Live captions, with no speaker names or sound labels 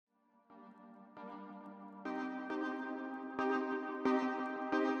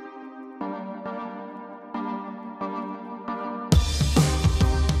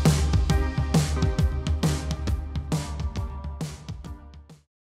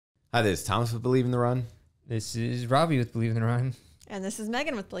Hi, this is Thomas with Believe in the Run. This is Robbie with Believe in the Run. And this is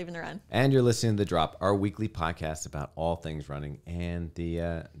Megan with Believe in the Run. And you're listening to The Drop, our weekly podcast about all things running and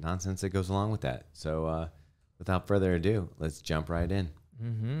the nonsense that goes along with that. So without further ado, let's jump right in.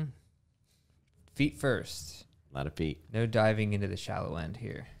 Mm-hmm. Feet first. A lot of feet. No diving into the shallow end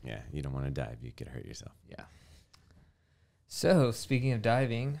here. Yeah, you don't want to dive. You could hurt yourself. Yeah. So, speaking of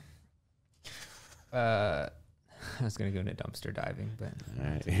diving, I was going to go into dumpster diving, but... All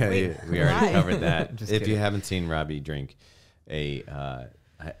right. Yeah, we already covered that. If kidding. you haven't seen Robbie drink I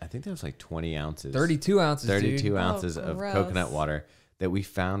think that was like 20 ounces. 32 ounces, 32 dude. ounces Oh, of gross. coconut water that we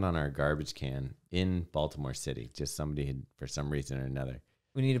found on our garbage can in Baltimore City. Just somebody had, for some reason or another.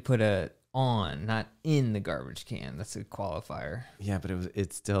 We need to put a on, not in the garbage can. That's a qualifier. Yeah, but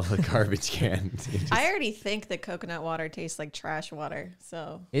it's still a garbage can. I already think that coconut water tastes like trash water.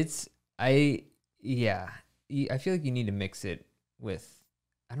 So I feel like you need to mix it with,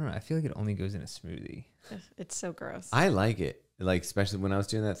 I don't know, I feel like it only goes in a smoothie. it's so gross. I like it. Like, especially when I was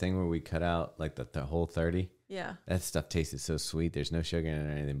doing that thing where we cut out like the whole 30. Yeah. That stuff tasted so sweet. There's no sugar in it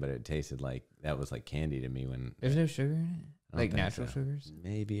or anything, but it tasted like that was like candy to me when There's no sugar in it? I don't Like think natural so. sugars?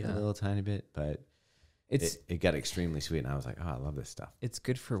 Maybe a little tiny bit, but it got extremely sweet, and I was like, oh, I love this stuff. It's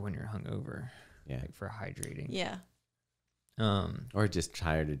good for when you're hungover. Yeah. Like for hydrating. Yeah. Or just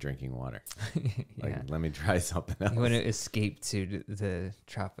tired of drinking water. Like, Yeah. let me try something else. You want to escape to the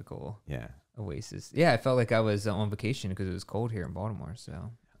tropical Yeah. oasis. Yeah, I felt like I was on vacation because it was cold here in Baltimore.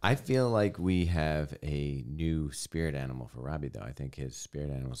 So I feel like we have a new spirit animal for Robbie, though. I think his spirit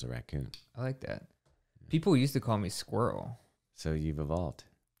animal is a raccoon. I like that. People used to call me squirrel. So you've evolved.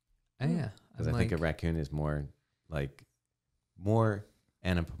 Oh, yeah. Because I think a raccoon is more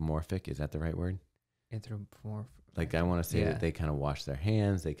anthropomorphic. Is that the right word? Anthropomorphic. Like, I want to say Yeah. that they kind of wash their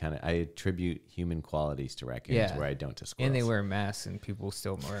hands. I attribute human qualities to raccoons, Yeah. where I don't to squirrels. And they wear masks, and people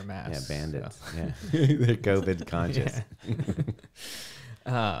still wear masks. Yeah, bandits. so. Yeah. They're COVID conscious.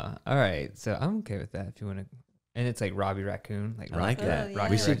 All right. So I'm okay with that if you want to. And it's like Robbie Raccoon. Like I like that. yeah.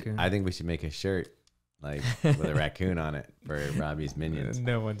 Rocky We should. Raccoon. I think we should make a shirt like with a raccoon on it for Robbie's minions.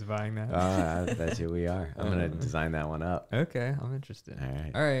 No one's buying that. I bet you we are. I'm gonna design that one up. Okay. I'm interested. All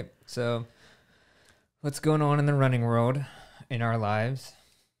right. All right. So what's going on in the running world in our lives?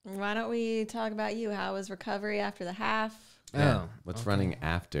 Why don't we talk about you? How was recovery after the half? Yeah. Oh, What's okay. running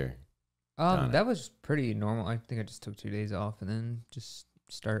after? Done That was pretty normal. I think I just took 2 days off and then just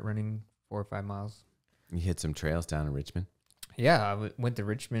started running 4 or 5 miles. You hit some trails down in Richmond. Yeah, I went to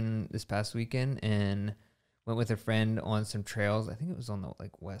Richmond this past weekend and went with a friend on some trails. I think it was on the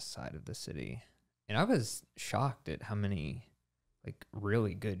west side of the city, and I was shocked at how many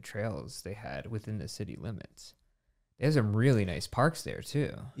really good trails they had within the city limits. They have some really nice parks there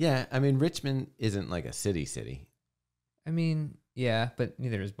too. Yeah, I mean Richmond isn't like a city. I mean, yeah, but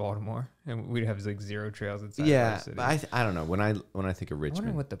neither is Baltimore, and we'd have 0 trails inside of our Yeah, city. but I don't know. When I think of I Richmond,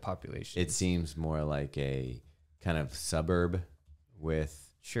 wonder what the population it is. seems more like a kind of suburb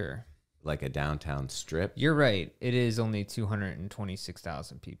with Sure. like a downtown strip. You're right. It is only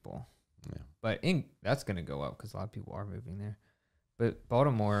 226,000 people. Yeah. But that's going to go up because a lot of people are moving there. But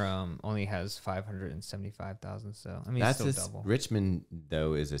Baltimore only has 575,000. So, I mean, That's it's still double. Richmond,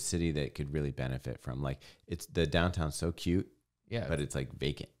 though, is a city that could really benefit from, like, it's the downtown's so cute, Yeah. but it's like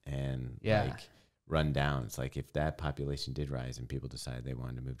vacant and Yeah. like run down. It's like if that population did rise and people decided they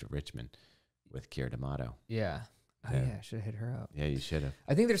wanted to move to Richmond with Kira D'Amato. Yeah. Oh, Yeah. yeah. I should have hit her up. Yeah, you should have.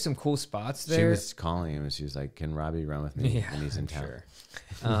 I think there's some cool spots there. She was calling him and she was like, "Can Robbie run with me Yeah, when he's in I'm town?" sure.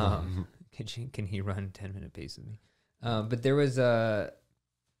 Can he run 10-minute pace with me? But there was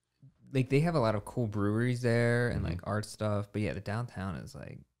they have a lot of cool breweries there and Mhm. art stuff. But yeah, the downtown is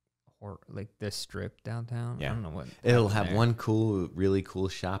the strip downtown. Yeah. I don't know what It'll happened have there. one really cool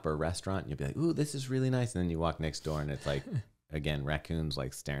shop or restaurant, and you'll be like, "Ooh, this is really nice." And then you walk next door, and it's like, again, raccoons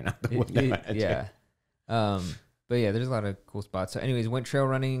like staring out the window. At you. Yeah. But yeah, there's a lot of cool spots. So anyways, went trail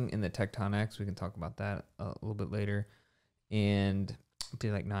running in the Tecton X. We can talk about that a little bit later. And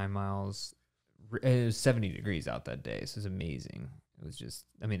did 9 miles. It was 70 degrees out that day. So it was amazing. It was just,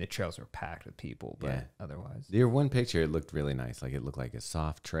 I mean, the trails were packed with people, but Yeah. otherwise. Your one picture, it looked really nice. Like it looked like a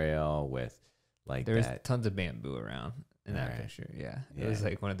soft trail with There was that. tons of bamboo around in that Alright. picture. Yeah. It Yeah. was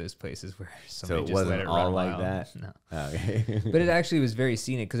one of those places where So somebody it just wasn't let it all run like wild. that? No. Oh, okay. But it actually was very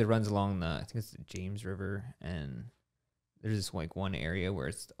scenic because it runs along I think it's the James River, and there's this one area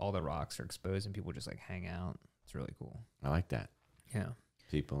where all the rocks are exposed and people just hang out. It's really cool. I like that. Yeah.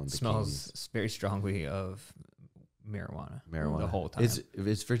 People in bikinis. Smells very strongly of marijuana. Marijuana the whole time.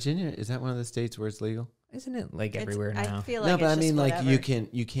 Is Virginia? Is that one of the states where it's legal? Isn't it It's- everywhere now? I feel No, like but I it's mean, just like whatever.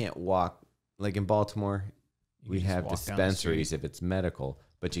 you can't walk like in Baltimore. You we can just have walk down the dispensaries street. if it's medical,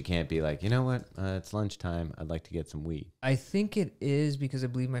 but you can't be like, you know what? It's lunchtime. I'd like to get some weed. I think it is because I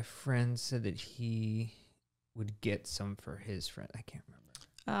believe my friend said that he would get some for his friend. I can't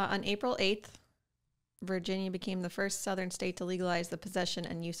remember. On April 8th, Virginia became the first southern state to legalize the possession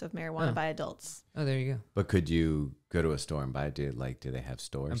and use of marijuana by adults. Oh, there you go. But could you go to a store and buy it? Do they have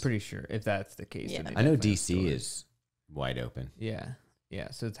stores? I'm pretty sure if that's the case. Yeah. then they I know definitely have DC stores. is wide open. Yeah. Yeah.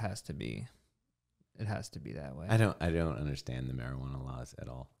 So it has to be. It has to be that way. I don't understand the marijuana laws at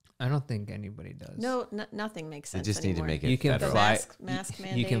all. I don't think anybody does. No, nothing makes They sense just need to anymore. make it You can federal. fly. Mask You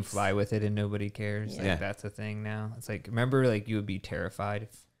can mandates. fly with it and nobody cares. Yeah. Like that's a thing now. It's like remember, like you would be terrified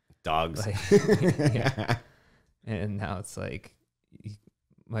if Dogs. like, yeah. And now it's like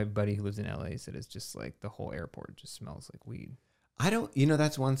my buddy who lives in LA said it's just like the whole airport just smells like weed. I don't,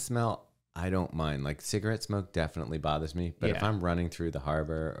 that's one smell I don't mind. Like cigarette smoke definitely bothers me. But if Yeah. I'm running through the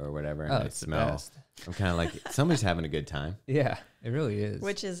harbor or whatever and I it's the smell, best. I'm kind of like, somebody's having a good time. Yeah, it really is.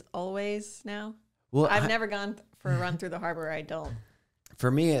 Which is always now. Well, I've never gone for a run through the harbor. I don't. for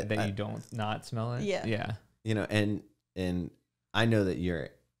me, that you don't not smell it. Yeah. Yeah. and I know that you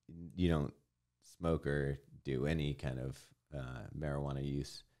don't smoke or do any kind of marijuana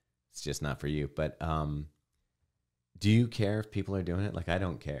use. It's just not for you. But do you care if people are doing it? Like, I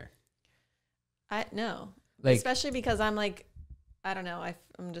don't care. No. Like Especially because I'm like, I don't know.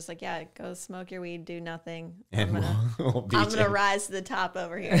 I'm just like, yeah, go smoke your weed, do nothing. And we'll beat I'm gonna you. rise to the top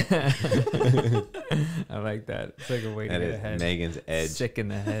over here. I like that. It's like a way to That get is ahead. Megan's edge. Sick in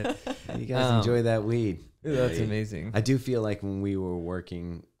the head. You guys enjoy that weed. That's Yeah, amazing. I do feel like when we were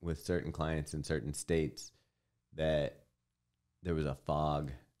working with certain clients in certain states that there was a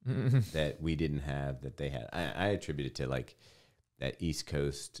fog that we didn't have that they had. I attribute it to like that East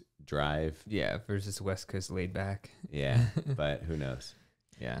Coast drive. Yeah, versus West Coast laid back. Yeah, but who knows?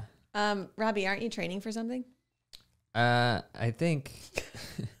 Yeah. Robbie, aren't you training for something? I think,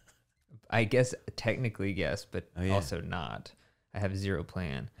 I guess technically yes, but Oh, yeah. also not. I have zero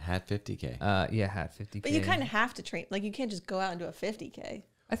plan. Hat 50K. Yeah, hat 50K. But you kind of have to train. Like you can't just go out and do a 50K.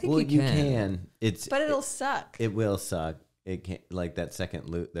 I think Well, you can. But it'll suck. It will suck. It can't, like that second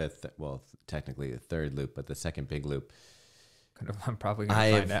loop. Technically the third loop, but the second big loop. I'm probably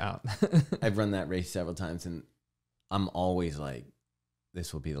gonna find out. I've run that race several times, and I'm always like,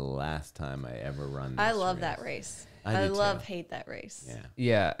 "This will be the last time I ever run." I this love race. that race. I do too. hate that race. Yeah.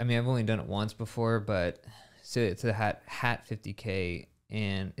 Yeah, I mean, I've only done it once before, but so it's a hat 50K,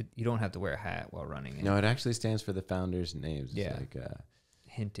 and you don't have to wear a hat while running it. No, it actually stands for the founders' names. It's Yeah. like,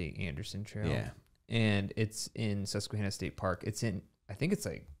 Henty Anderson Trail. yeah. And it's in Susquehanna State Park. It's in, I think it's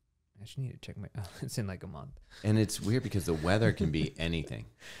like, I should need to check it's in like a month. And it's weird because the weather can be anything.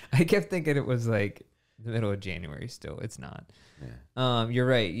 I kept thinking it was like the middle of January still. It's not. Yeah. You're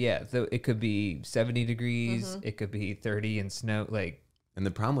right. Yeah. So it could be 70 degrees. It could be 30 and snow. Like, And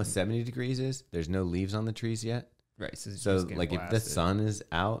the problem with 70 degrees is there's no leaves on the trees yet. right. So, it's So just getting like if the blasted. sun is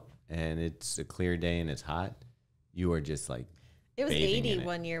out and it's a clear day and it's hot, you are just like, It was bathing 80 in it.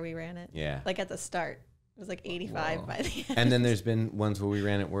 one year we ran it. yeah. Like at the start. It was like 85 Whoa. by the end. And then there's been ones where we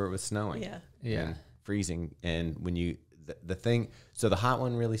ran it where it was snowing. Yeah. Yeah. And freezing. And when the thing, so the hot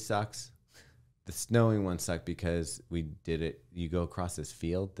one really sucks. The snowing one sucked because we did it. You go across this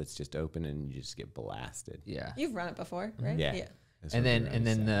field that's just open and you just get blasted. Yeah. You've run it before, right? Yeah. That's And what then, we and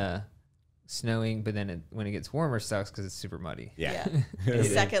then said. snowing, but then when it gets warmer, sucks because it's super muddy. Yeah. The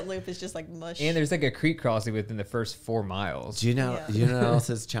second loop is just like mush. And there's like a creek crossing within the first 4 miles. Do you know? Yeah. Do you know what else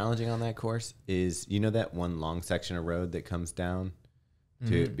is challenging on that course? Is that one long section of road that comes down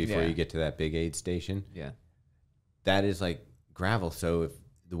to before Yeah. you get to that big aid station? Yeah. That is like gravel. So if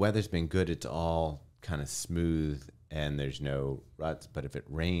the weather's been good, it's all kind of smooth and there's no ruts. But if it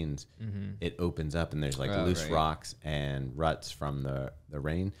rains, it opens up and there's like Oh, loose right. rocks and ruts from the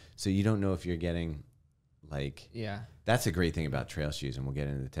rain. So you don't know if you're getting like. Yeah. That's a great thing about trail shoes, and we'll get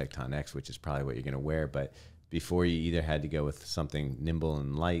into the Tecton X, which is probably what you're going to wear. But before, you either had to go with something nimble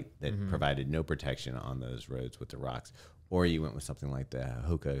and light that provided no protection on those roads with the rocks, or you went with something like the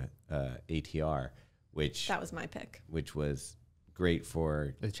Hoka ATR, which that was my pick. was great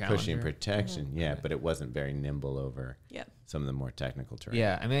for The cushion Challenger. protection. Yeah, but it wasn't very nimble over Yeah. some of the more technical terrain.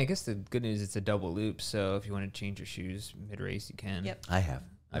 Yeah. I mean, I guess the good news, it's a double loop. So if you want to change your shoes mid-race, you can. Yep. I have.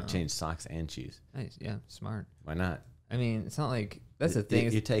 I've changed socks and shoes. Nice. Yeah. Smart. Why not? I mean, it's not like, that's the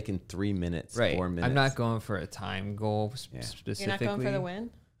thing. You're taking 3 minutes, Right. 4 minutes. I'm not going for a time goal Yeah. specifically. You're not going for the win?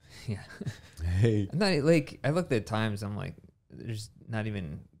 Yeah. Hey. I'm not like, I looked at times, I'm like, there's not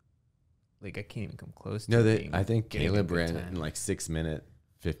even, like, I can't even come close to No, being- I think getting a Caleb good ran it time. in like 6 minute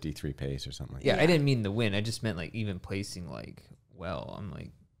 53 pace or something like Yeah, that. I didn't mean the win. I just meant like even placing like well. I'm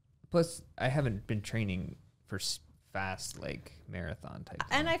like, plus I haven't been training for fast like marathon type.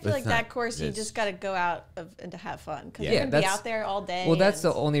 And I feel like that course, you just got to go out and to have fun because you're gonna be out there all day. Well, that's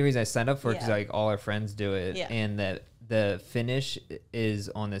the only reason I signed up for it because like all our friends do it, Yeah. and that the finish is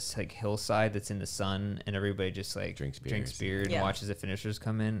on this like hillside that's in the sun, and everybody just like drinks beer and watches the finishers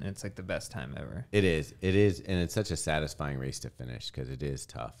come in, and it's like the best time ever. It is, and it's such a satisfying race to finish because it is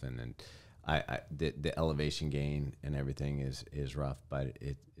tough, and the elevation gain and everything is rough, but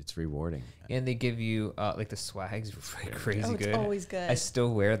it's rewarding. And they give you like the swag's crazy good. It's always good. I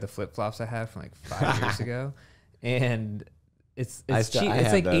still wear the flip flops I had from like 5 years ago, and it's cheap.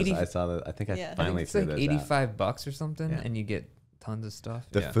 It's like 80. I saw that. I think I finally it's like threw those $85 or something, and you get tons of stuff.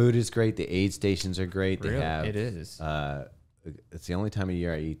 The food is great. The aid stations are great. Really? They have It is. It's the only time of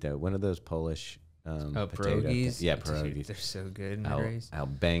year I eat though. One of those Polish pierogies. Yeah, pierogies. They're so good in the race. I'll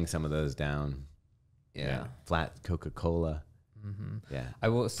bang some of those down. Yeah. Flat Coca-Cola. Mm-hmm. Yeah. I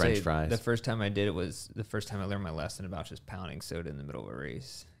will French say fries. the first time I did it was the first time I learned my lesson about just pounding soda in the middle of a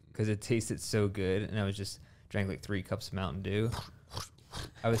race because it tasted so good, and I was just drank like 3 cups of Mountain Dew.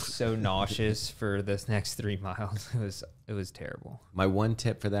 I was so nauseous for this next 3 miles. It was terrible. My one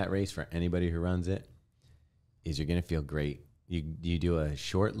tip for that race for anybody who runs it is you're gonna feel great. You do a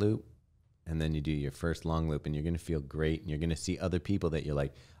short loop, and then you do your first long loop, and you're gonna feel great, and you're gonna see other people that you're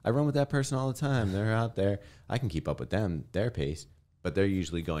like, I run with that person all the time. They're out there. I can keep up with them, their pace, but they're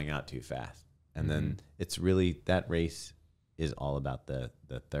usually going out too fast. And then it's really, that race is all about the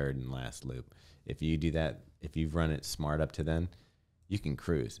third and last loop. If you do that, if you've run it smart up to then, you can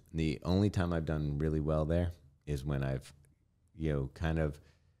cruise. The only time I've done really well there is when I've, kind of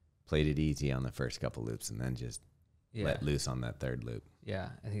played it easy on the first couple loops and then just let loose on that third loop. Yeah,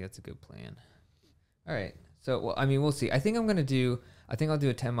 I think that's a good plan. All right. So, well, I mean, we'll see. I think I'll do a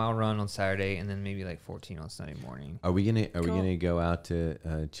 10-mile run on Saturday and then maybe like 14 on Sunday morning. Are we gonna go out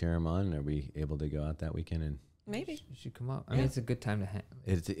to cheer them on? Are we able to go out that weekend? And maybe you should come up. I mean, it's a good time to hang.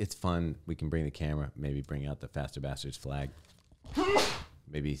 It's fun. We can bring the camera. Maybe bring out the Faster Bastards flag.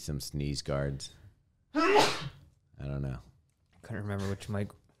 Maybe some sneeze guards. I don't know. Couldn't remember which mic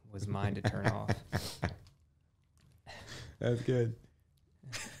was mine to turn off. That's good.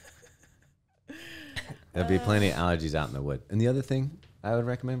 There'll be plenty of allergies out in the wood. And the other thing I would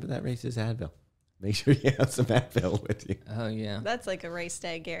recommend for that race is Advil. Make sure you have some Advil with you. Oh, yeah. That's like a race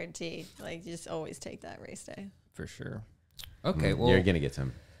day guarantee. Like, you just always take that race day. For sure. Okay, well. You're going to get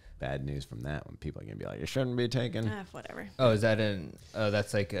some bad news from that when people are going to be like, you shouldn't be taking. Whatever. Oh, is that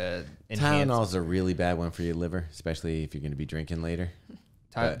that's like a. Tylenol's a really bad one for your liver, especially if you're going to be drinking later.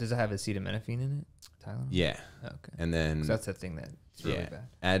 Does it have acetaminophen in it? Tylenol? Yeah. Okay. And then. That's the thing that's really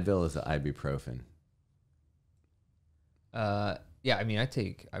bad. Advil is the ibuprofen. Yeah, I mean, I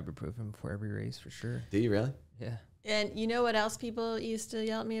take ibuprofen before every race for sure. Do you really? Yeah. And you know what else people used to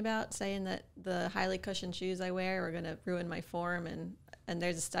yell at me about? Saying that the highly cushioned shoes I wear are going to ruin my form. And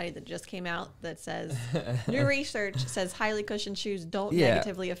there's a study that just came out that says, new research says highly cushioned shoes don't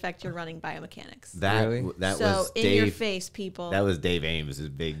negatively affect your running biomechanics. That was in Dave, your face, people. That was Dave Ames'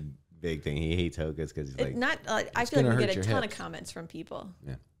 big thing. He hates Hokas because he's like, I feel like we get a ton of comments from people.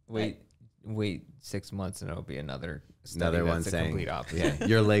 Yeah. Wait 6 months and it'll be another one saying, complete opposite. Yeah,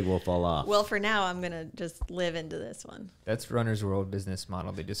 your leg will fall off. Well, for now, I'm going to just live into this one. That's Runner's World business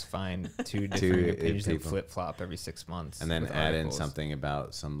model. They just find two different opinions and flip-flop every 6 months. And then add in something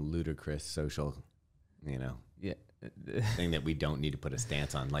about some ludicrous social, thing that we don't need to put a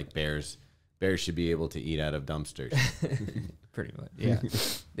stance on. Like bears should be able to eat out of dumpsters. Pretty much, yeah.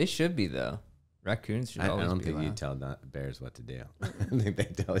 They should be, though. Raccoons should always be I don't think allowed. you tell bears what to do. I think they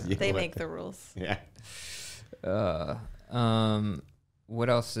tell you. They make the rules. Yeah. What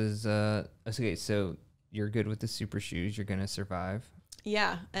else is okay? So you're good with the super shoes. You're gonna survive.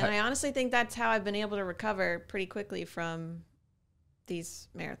 Yeah, and I honestly think that's how I've been able to recover pretty quickly from these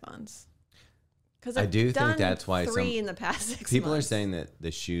marathons. Because I do think that's why 3 in the past 6 months. People are saying that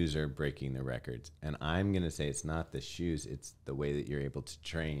the shoes are breaking the records, and I'm gonna say it's not the shoes; it's the way that you're able to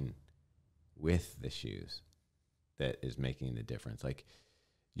train with the shoes that is making the difference. Like,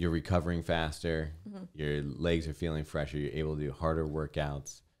 you're recovering faster, your legs are feeling fresher, you're able to do harder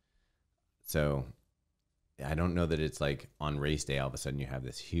workouts. So I don't know that it's like on race day all of a sudden you have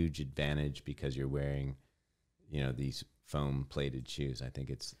this huge advantage because you're wearing, these foam plated shoes. I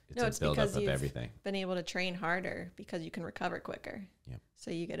think it's a buildup of everything. Been able to train harder because you can recover quicker. Yeah. So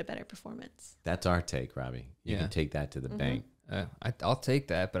you get a better performance. That's our take, Robbie. You can take that to the bank. I'll take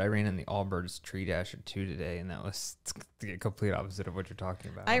that, but I ran in the Allbirds Tree Dasher 2 today, and that was the complete opposite of what you're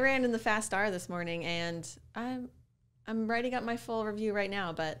talking about. I ran in the Fast R this morning, and I'm writing up my full review right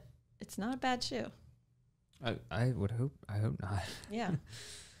now, but it's not a bad shoe. I hope not. Yeah.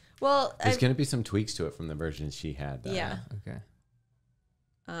 Well, There's going to be some tweaks to it from the version she had. Though. Yeah. Okay.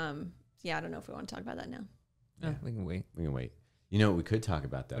 Yeah, I don't know if we want to talk about that now. Yeah, we can wait. We can wait. You know what we could talk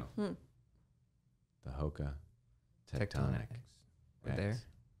about, though? Hmm. The Hoka Tecton Tecton X. X. We're there.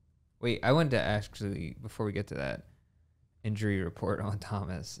 Wait, I wanted to actually, before we get to that, injury report on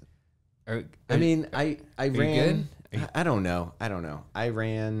Thomas. I mean, I ran. good? I don't know. I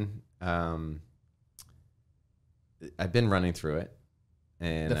ran. I've been running through it,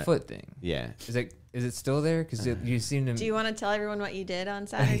 and the foot thing. Yeah. Is it still there? Because you seem to. Do you want to tell everyone what you did on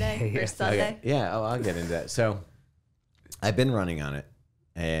Saturday or Sunday? Okay. Yeah, I'll get into that. So, I've been running on it,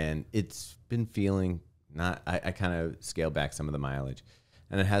 and it's been feeling not. I kind of scaled back some of the mileage,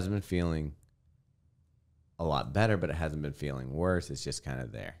 and it hasn't been feeling a lot better, but it hasn't been feeling worse. It's just kind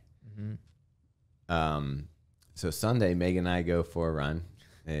of there. Mm-hmm. So Sunday, Megan and I go for a run,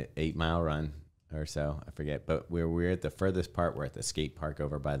 an 8-mile run or so. I forget, but we're at the furthest part. We're at the skate park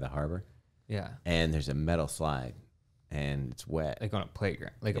over by the harbor. Yeah. And there's a metal slide, and it's wet. Like on a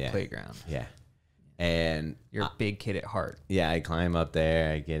playground. Like a playground. Yeah. And you're a big kid at heart. Yeah, I climb up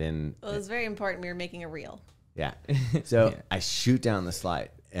there. I get in. Well, it was very important. We were making a reel. Yeah. So I shoot down the slide,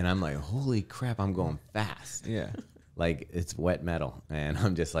 and I'm like, holy crap, I'm going fast. Yeah. Like, it's wet metal. And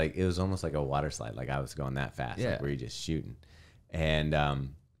I'm just like, it was almost like a water slide. Like, I was going that fast. Yeah. Like, where you're just shooting. And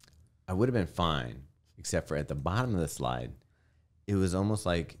I would have been fine, except for at the bottom of the slide, it was almost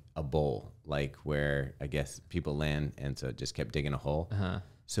like a bowl, like where I guess people land, and so it just kept digging a hole. Uh-huh.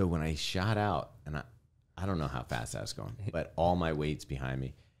 So when I shot out, and I don't know how fast I was going, but all my weight's behind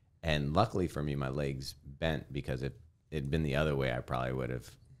me. And luckily for me, my legs bent, because if it'd been the other way, I probably would have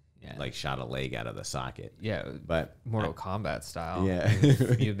like shot a leg out of the socket. Yeah, but Mortal Kombat style. Yeah.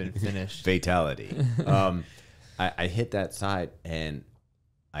 You've been finished. Fatality. I hit that side, and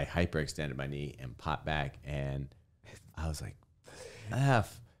I hyperextended my knee and popped back, and I was like,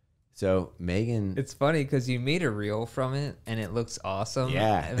 F. So Megan, it's funny because you made a reel from it and it looks awesome.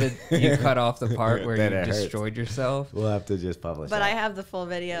 Yeah. But you cut off the part where you That hurts. destroyed yourself. We'll have to just publish But that. I have the full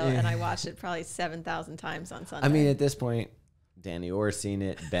video, and I watched it probably 7,000 times on Sunday. I mean, at this point, Danny Orr's seen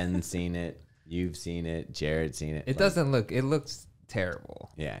it, Ben's seen it, you've seen it, Jared's seen it. It doesn't look, it looks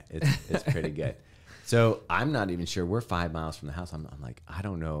terrible. Yeah, it's pretty good. So I'm not even sure. We're 5 miles from the house. I'm like, I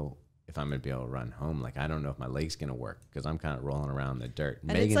don't know if I'm going to be able to run home. Like, I don't know if my leg's going to work, because I'm kind of rolling around in the dirt.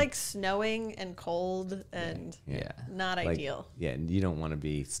 And it's like snowing and cold and not like, ideal. Yeah, and you don't want to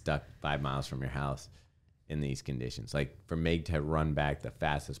be stuck 5 miles from your house in these conditions. Like, for Meg to run back the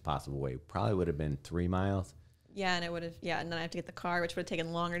fastest possible way probably would have been 3 miles. Yeah, and it would have, and then I have to get the car, which would have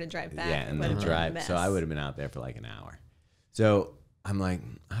taken longer to drive back. Yeah, and then drive. So I would have been out there for like an hour. So I'm like,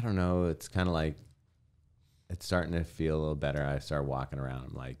 I don't know. It's kind of like, it's starting to feel a little better. I start walking around.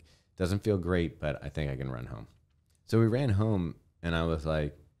 I'm like, doesn't feel great, but I think I can run home. So we ran home, and I was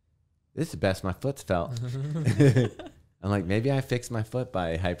like, this is the best my foot's felt. I'm like, maybe I fixed my foot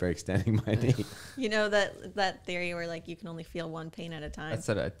by hyperextending my knee. You know that theory where like you can only feel one pain at a time? That's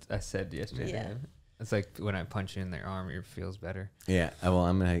what I said yesterday. Yeah. It's like when I punch you in the arm, it feels better. Yeah. Well,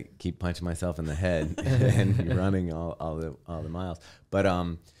 I'm going to keep punching myself in the head and running all the miles. But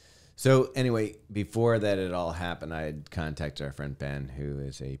so anyway, before that it all happened, I had contacted our friend Ben, who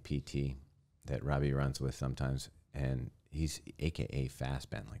is a PT that Robbie runs with sometimes, and he's AKA Fast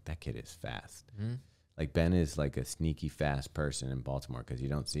Ben. Like, that kid is fast. Mm-hmm. Like, Ben is like a sneaky fast person in Baltimore, because you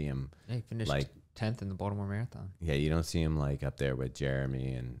don't see him. Yeah, he finished like 10th in the Baltimore Marathon. Yeah, you don't see him like up there with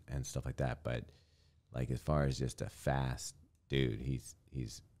Jeremy and stuff like that. But like, as far as just a fast dude, he's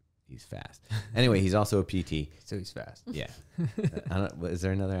fast. Anyway, he's also a PT. So he's fast. Yeah. Is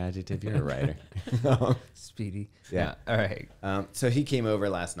there another adjective? You're a writer. Speedy. Yeah. All right. So he came over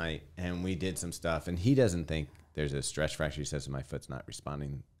last night, and we did some stuff, and he doesn't think there's a stretch fracture. He says my foot's not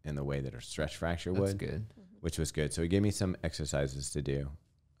responding in the way that a stretch fracture would. That's good. Which was good. So he gave me some exercises to do.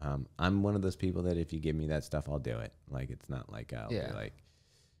 I'm one of those people that if you give me that stuff, I'll do it. Like, it's not like I'll be like,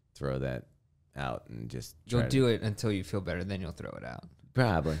 throw that out and just you'll do it until you feel better, then you'll throw it out.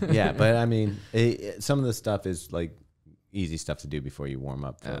 Probably. Yeah. But I mean, some of the stuff is like easy stuff to do before you warm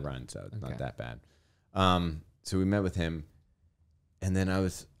up for a run. So it's not that bad. So we met with him, and then I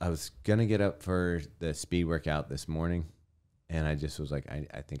was going to get up for the speed workout this morning, and I just was like,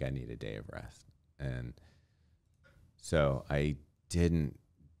 I think I need a day of rest. And so I didn't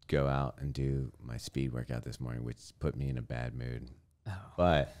go out and do my speed workout this morning, which put me in a bad mood. Oh.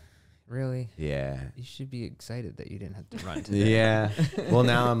 But really? Yeah. You should be excited that you didn't have to run today. Yeah. Well,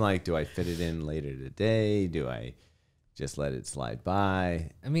 now I'm like, do I fit it in later today? Do I just let it slide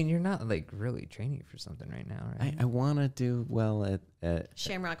by? I mean, you're not like really training for something right now, right? I want to do well at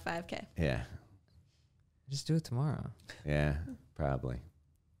Shamrock 5K. Yeah. Just do it tomorrow. Yeah, probably.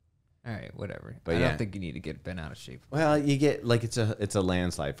 All right, whatever. But I yeah. don't think you need to get bent out of shape. Well, you get like it's a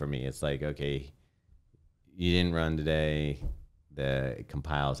landslide for me. It's like, okay, you didn't run today. It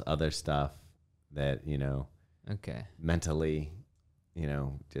compiles other stuff that, Okay. mentally,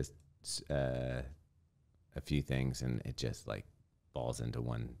 just a few things, and it just like falls into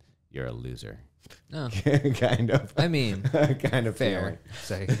one. You're a loser. Oh, kind of. I mean, kind of fair.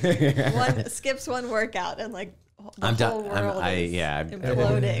 So, One skips one workout and like the I'm whole done. world is I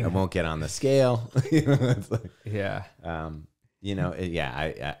imploding. won't get on the scale. It's like, yeah.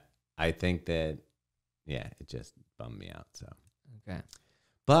 I think that, it just bummed me out. So, Okay.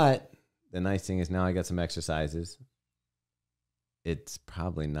 but the nice thing is now I got some exercises. It's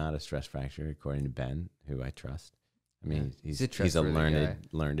probably not a stress fracture, according to Ben, who I trust. I mean, he's a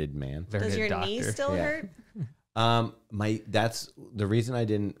learned man. Does your knee still hurt? That's the reason I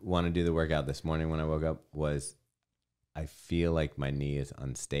didn't want to do the workout this morning when I woke up was I feel like my knee is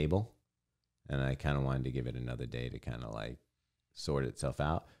unstable, and I kind of wanted to give it another day to kind of like sort itself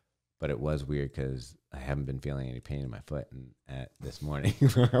out. But it was weird because I haven't been feeling any pain in my foot, and at this morning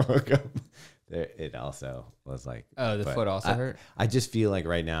when I woke up, it also was like, the foot also hurt. I just feel like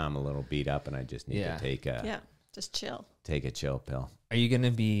right now I'm a little beat up, and I just need to take just chill. Take a chill pill. Are you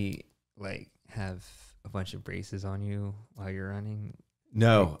gonna be like have a bunch of braces on you while you're running?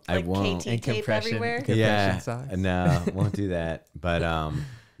 No, like I won't. KT tape compression, everywhere. compression socks? No, won't do that. But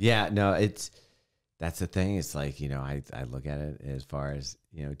no, that's the thing. It's like, I look at it as far as,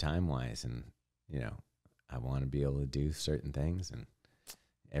 time wise, and I want to be able to do certain things, and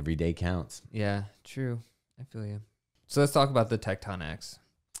every day counts. Yeah, true. I feel you. So let's talk about the Tecton X.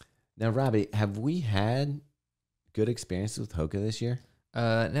 Now, Robbie, have we had good experiences with Hoka this year?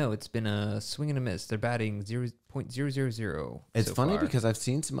 No, it's been a swing and a miss. They're batting 0.000. It's so funny far. because I've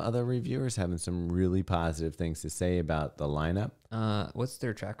seen some other reviewers having some really positive things to say about the lineup. What's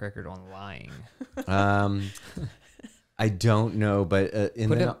their track record on lying? I don't know, but put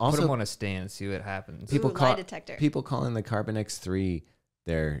them on a stand, see what happens. Lie detector. People calling the Carbon X3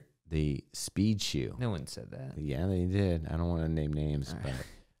 the speed shoe. No one said that. Yeah, they did. I don't want to name names,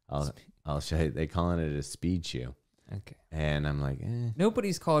 but I'll show you. They calling it a speed shoe. Okay. And I'm like,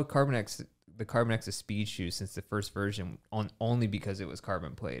 Nobody's called the Carbon X a speed shoe since the first version, only because it was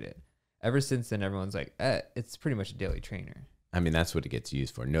carbon plated. Ever since then, everyone's like, it's pretty much a daily trainer. I mean, that's what it gets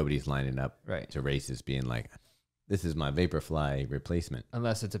used for. Nobody's lining up to races being like, this is my Vaporfly replacement.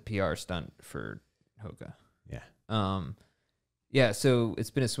 Unless it's a PR stunt for Hoka. Yeah. Yeah, so it's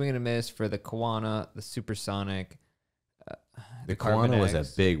been a swing and a miss for the Kawana, the Supersonic. The Kawana was a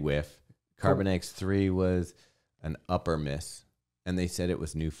big whiff. Carbon X3 was an upper miss, and they said it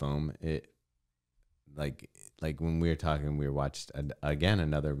was new foam. It like when we were talking, we watched again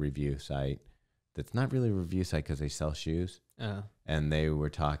another review site that's not really a review site because they sell shoes. And they were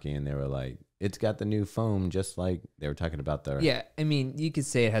talking, and they were like, it's got the new foam, just like they were talking about the I mean, you could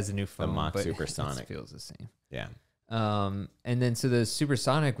say it has a new foam, the Mach but Supersonic it feels the same. Yeah. And then so the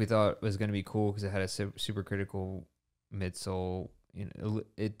Supersonic we thought was going to be cool because it had a supercritical midsole.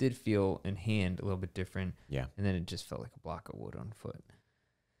 It did feel in hand a little bit different. Yeah. And then it just felt like a block of wood on foot.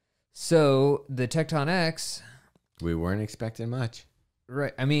 So the Tecton X, we weren't expecting much.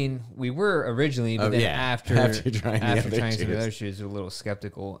 Right. I mean, we were originally, but then after trying some of the other shoes, we were a little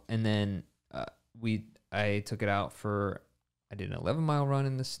skeptical. And then I took it out I did an 11-mile run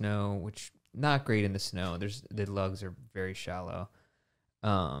in the snow, which not great in the snow. The lugs are very shallow.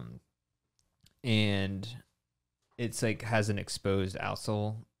 And it's like has an exposed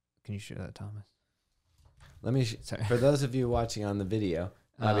outsole. Can you show that, Thomas? Let me, for those of you watching on the video,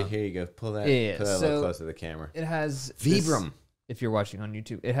 Bobby, here you go. Pull that a little closer to the camera. It has Vibram. If you're watching on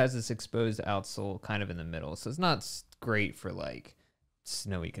YouTube, it has this exposed outsole kind of in the middle. So it's not great for like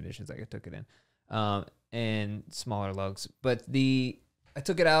snowy conditions like I took it in. And smaller lugs. But I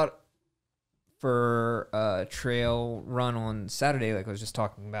took it out for a trail run on Saturday, like I was just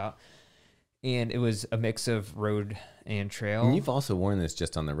talking about. And it was a mix of road and trail. And you've also worn this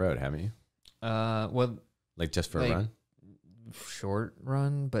just on the road, haven't you? Well, like just for a run? Short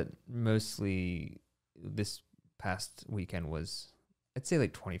run, but mostly this past weekend was, I'd say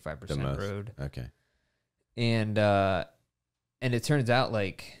like 25% road. Okay. And it turns out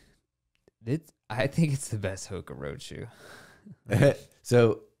like I think it's the best Hoka road shoe.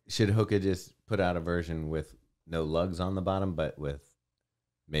 So should Hoka just put out a version with no lugs on the bottom, but with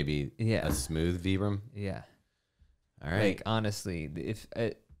maybe a smooth Vibram? Yeah. All right. Like honestly, if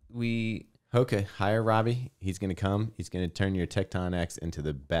Hoka, hire Robbie. He's going to come. He's going to turn your Tecton X into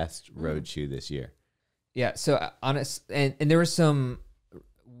the best road shoe this year. Yeah. So and there were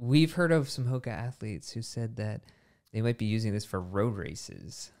we've heard of some Hoka athletes who said that they might be using this for road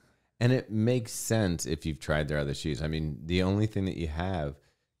races. And it makes sense if you've tried their other shoes. I mean, the only thing that you have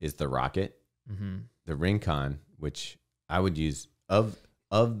is the Rocket, the Rincon, which I would use of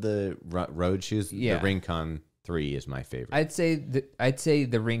the road shoes. The Rincon 3 is my favorite. I'd say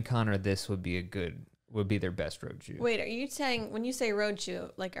the Rincon or this would be their best road shoe. Wait, are you saying when you say road shoe,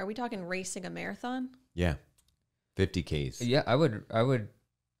 like are we talking racing a marathon? Yeah, 50 Ks. Yeah, I would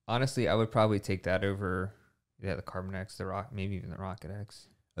honestly, I would probably take that over the Carbon X, the Rock, maybe even the Rocket X.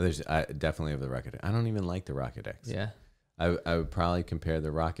 There's definitely of the Rocket. I don't even like the Rocket X. Yeah, I would probably compare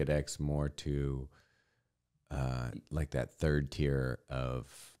the Rocket X more to like that third tier of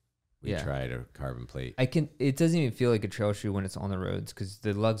we tried a carbon plate. It doesn't even feel like a trail shoe when it's on the roads because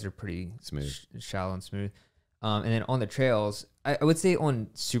the lugs are pretty smooth, shallow and smooth. And then on the trails, I would say on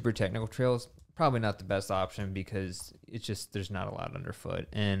super technical trails, probably not the best option because it's just there's not a lot underfoot,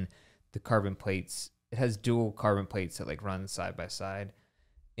 and the carbon plates. It has dual carbon plates that like run side by side.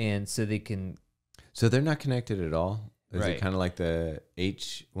 And so they can... So they're not connected at all? Is right. it kind of like the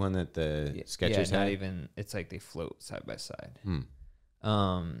H one that the Skechers had? Not even... It's like they float side by side.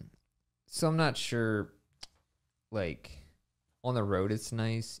 So I'm not sure, like, on the road it's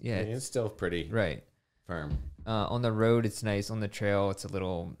nice. Yeah. I mean, it's still pretty firm. On the road it's nice. On the trail it's a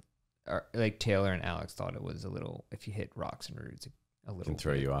little... Like Taylor and Alex thought it was a little... If you hit rocks and roots, a little... Can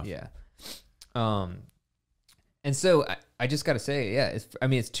throw you off. Yeah. And so I just got to say, it's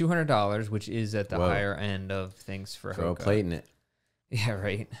 $200, which is at the higher end of things for Throw Hoka. A plate in it. Yeah,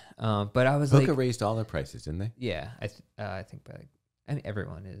 right. But I was Hoka raised all their prices, didn't they? Yeah, I think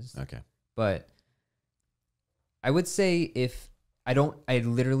everyone is. Okay. But I would say I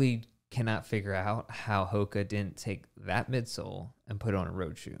literally cannot figure out how Hoka didn't take that midsole and put it on a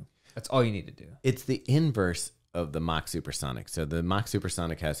road shoe. That's all you need to do. It's the inverse of the Mach Supersonic. So the Mach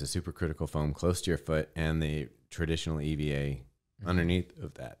Supersonic has a supercritical foam close to your foot and the traditional EVA underneath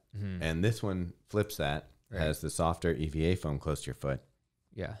of that. And this one flips that, has the softer EVA foam close to your foot.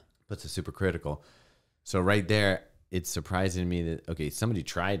 Yeah. Puts a supercritical. So right there, it's surprising to me that, okay, somebody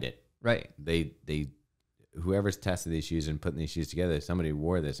tried it. Right. They whoever's tested these shoes and putting these shoes together, somebody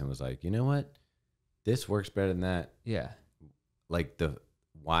wore this and was like, you know what? This works better than that. Yeah. Like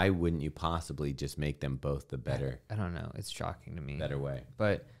why wouldn't you possibly just make them both the better? I don't know. It's shocking to me. Better way.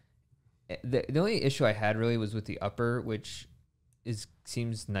 But the only issue I had really was with the upper, which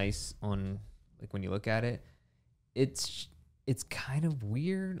seems nice on like when you look at it. It's kind of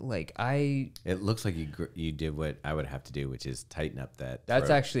weird. Like it looks like you did what I would have to do, which is tighten up that. That's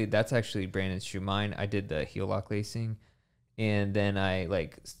actually Brandon's shoe. Mine, I did the heel lock lacing, and then I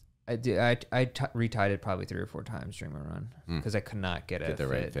retied it probably 3 or 4 times during my run because I could not get the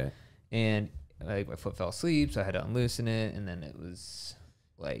right fit. And like my foot fell asleep, so I had to unloosen it, and then it was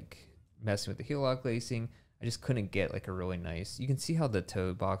like messing with the heel lock lacing. I just couldn't get like a really nice. You can see how the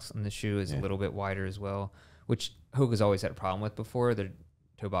toe box on the shoe is a little bit wider as well, which Hoka's always had a problem with before. Their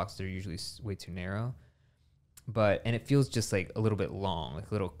toe boxes are usually way too narrow, and it feels just like a little bit long, like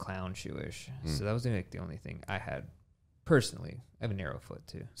a little clown shoe-ish. So that was like the only thing I had personally. I have a narrow foot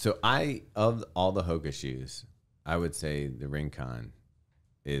too. So of all the Hoka shoes, I would say the Rincon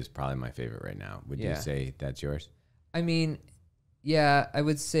is probably my favorite right now. Would you say that's yours? I mean, yeah, I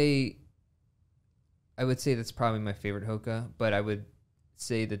would say that's probably my favorite Hoka, but I would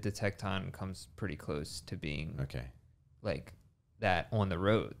say that the Tecton comes pretty close to being like that on the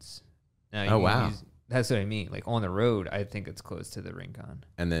roads. Now, that's what I mean. Like on the road, I think it's close to the Rincon.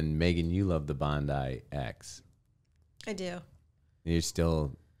 And then Megan, you love the Bondi X. I do. I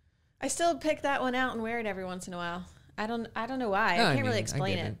still pick that one out and wear it every once in a while. I don't know why. I can't really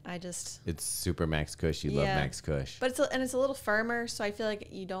explain it. It's super Max Cush. You love Max Cush. But it's a little firmer, so I feel like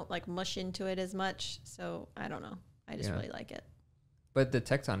you don't like mush into it as much. So I don't know. I just really like it. But the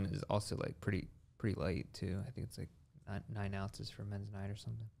Tecton is also like pretty light too. I think it's like 9 ounces for men's night or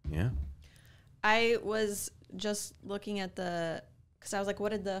something. Yeah. I was just looking at because I was like,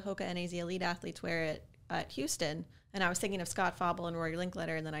 what did the Hoka NAZ Elite athletes wear at Houston? And I was thinking of Scott Fauble and Rory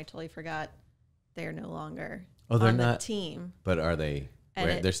Linkletter, and then I totally forgot they're no longer on the team. But are they?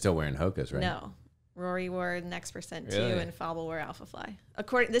 They're still wearing Hokas, right? No. Rory wore Next Percent 2 Really? and Fauble wore Alpha Fly.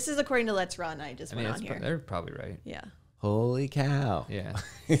 This is according to Let's Run. I went on here. They're probably right. Yeah. Holy cow. Yeah.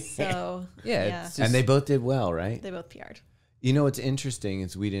 So, yeah. And they both did well, right? They both PR'd. You know what's interesting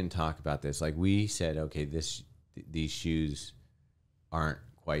is we didn't talk about this. Like we said, okay, these shoes aren't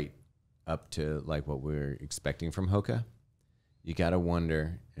quite up to like what we're expecting from Hoka. You got to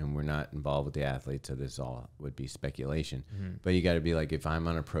wonder, and we're not involved with the athletes, so this all would be speculation. But you got to be like, if I'm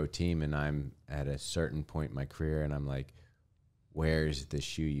on a pro team and I'm at a certain point in my career and I'm like, where's the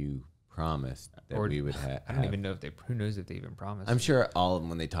shoe you promised that Or we would have. I don't even know if they. Who knows if they even promised? I'm sure all of them,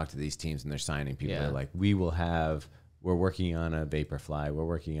 when they talk to these teams and they're signing, people are like, we're working on a Vaporfly. We're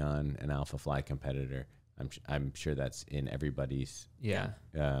working on an Alpha Fly competitor. I'm sure that's in everybody's. Yeah.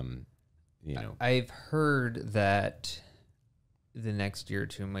 You know, I've heard that the next year or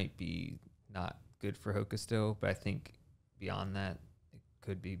two might be not good for Hoka still, but I think beyond that, it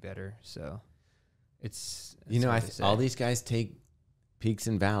could be better. So it's all these guys take peaks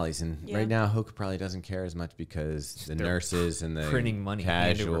and valleys, and Yeah. right now Hoka probably doesn't care as much because the nurses and the printing money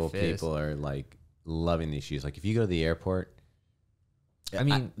hand over casual fist. people are like loving these shoes. Like if you go to the airport, I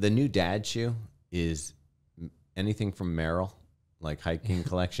mean, the new dad shoe is anything from Merrell, like hiking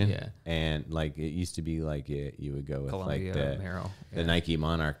collection. Yeah. And like it used to be like you would go with Columbia, like Merrell, the Nike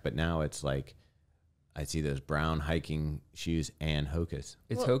Monarch, but now it's like I see those brown hiking shoes and Hokas.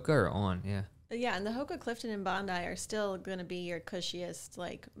 It's Hoka or On, yeah. Yeah, and the Hoka Clifton and Bondi are still going to be your cushiest,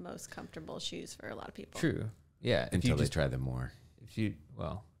 like most comfortable shoes for a lot of people. True. Yeah. Until they try them more.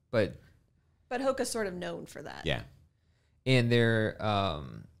 But Hoka's sort of known for that. Yeah. and they're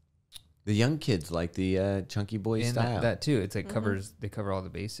The young kids like the chunky boy and style. that too. It's like they cover all the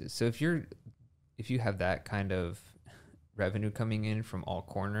bases. So if you have that kind of revenue coming in from all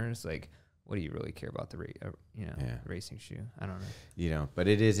corners, like what do you really care about the racing shoe? I don't know. But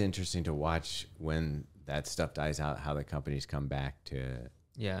it is interesting to watch when that stuff dies out, how the companies come back to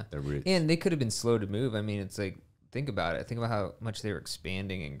the roots. And they could have been slow to move. I mean, it's like, think about it. Think about how much they were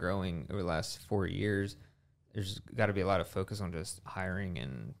expanding and growing over the last 4 years. There's got to be a lot of focus on just hiring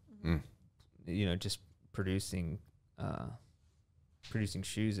and, just producing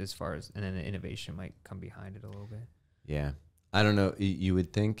shoes as far as, and then the innovation might come behind it a little bit. Yeah. I don't know. You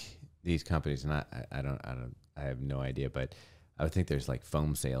would think these companies, and I have no idea, but I would think there's like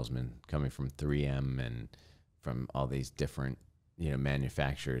foam salesmen coming from 3M and from all these different,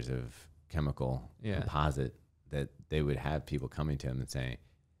 manufacturers of chemical composite, that they would have people coming to them and saying,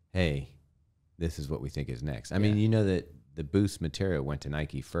 hey, this is what we think is next. I mean, that the Boost material went to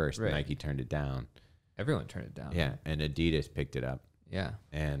Nike first. Right. Nike turned it down. Everyone turned it down. Yeah. And Adidas picked it up. Yeah.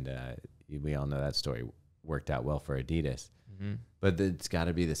 And we all know that story worked out well for Adidas. Mm-hmm. But it's got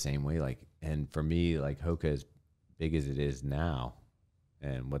to be the same way. Like, and for me, like Hoka, as big as it is now,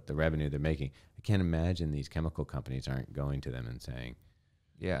 and what the revenue they're making, I can't imagine these chemical companies aren't going to them and saying,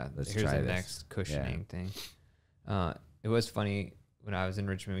 "Yeah, let's here's try the this next cushioning thing." It was funny when I was in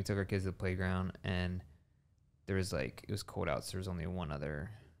Richmond. We took our kids to the playground, and there was it was cold out, so there was only one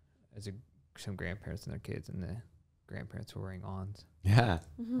other, some grandparents and their kids, and the grandparents were wearing Ons. Yeah,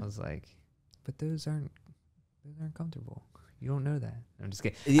 I was like, "But those aren't comfortable." You don't know that. I'm just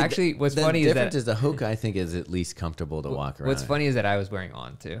kidding. Actually, what's funny is that the Hoka, I think, is at least comfortable to walk around. What's funny is that I was wearing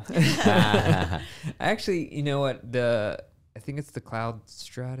On too. Actually, you know what? I think it's the Cloud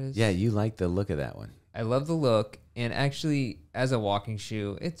Stratus. Yeah, you like the look of that one. I love the look, and actually, as a walking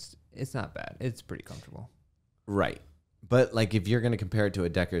shoe, it's not bad. It's pretty comfortable. Right, but like if you're going to compare it to a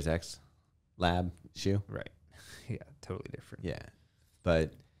Deckers X Lab shoe, right? Yeah, totally different. Yeah,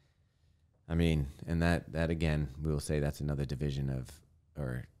 but. I mean, and that again, we will say that's another division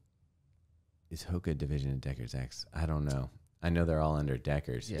or is Hoka a division of Deckers X? I don't know. I know they're all under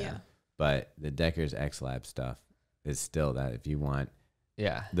Deckers. Yeah. But the Deckers X Lab stuff is still that if you want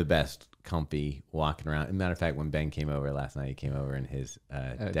the best comfy walking around. As a matter of fact, when Ben came over last night, he came over in his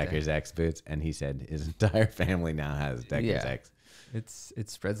Deckers X boots, and he said his entire family now has Deckers X. It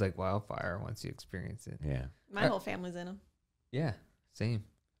spreads like wildfire once you experience it. Yeah. My whole family's in them. Yeah, same.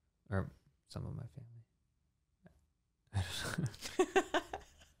 Or some of my family.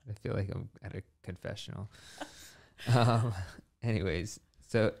 I feel like I'm at a confessional. Anyways,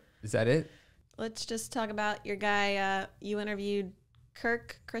 so is that it? Let's just talk about your guy. You interviewed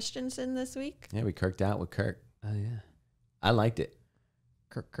Kirk Christensen this week. Yeah, we kirked out with Kirk. Oh, yeah. I liked it.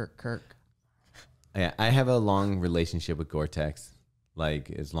 Kirk. Yeah, I have a long relationship with GORE-TEX. Like,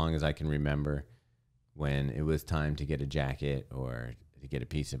 as long as I can remember, when it was time to get a jacket or to get a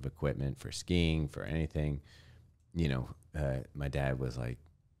piece of equipment for skiing, for anything, my dad was like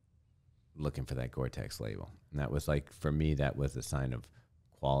looking for that GORE-TEX label. And that was like, for me, that was a sign of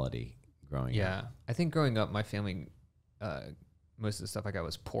quality growing up. Yeah. I think growing up, my family, most of the stuff I got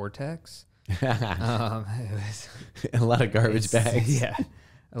was Portex. It was a lot of garbage bags. Yeah.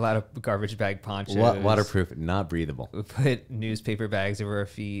 A lot of garbage bag ponchos. Waterproof, not breathable. We put newspaper bags over our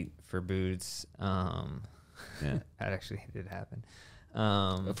feet for boots. Yeah. That actually did happen.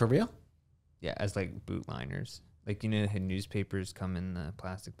 For real? Yeah, as like boot liners. Like, how newspapers come in the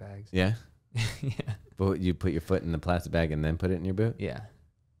plastic bags? Yeah. Yeah. But you put your foot in the plastic bag and then put it in your boot? Yeah.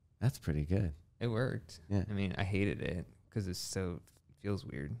 That's pretty good. It worked. Yeah. I mean, I hated it because it's so feels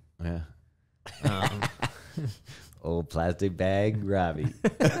weird. Yeah. Um, Old plastic bag, Robbie.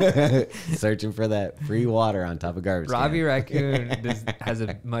 Searching for that free water on top of garbage. Robbie can. Raccoon has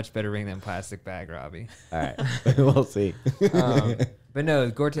a much better ring than plastic bag, Robbie. All right. We'll see. But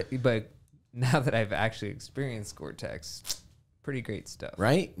no, GORE-TEX, but now that I've actually experienced GORE-TEX, pretty great stuff.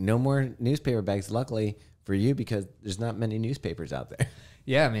 Right? No more newspaper bags, luckily for you, because there's not many newspapers out there.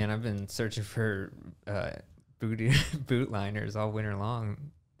 Yeah, man, I've been searching for boot liners all winter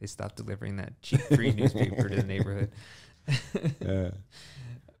long. They stopped delivering that cheap free newspaper to the neighborhood.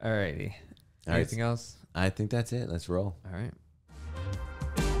 All righty. All right. Anything else? I think that's it. Let's roll. All right.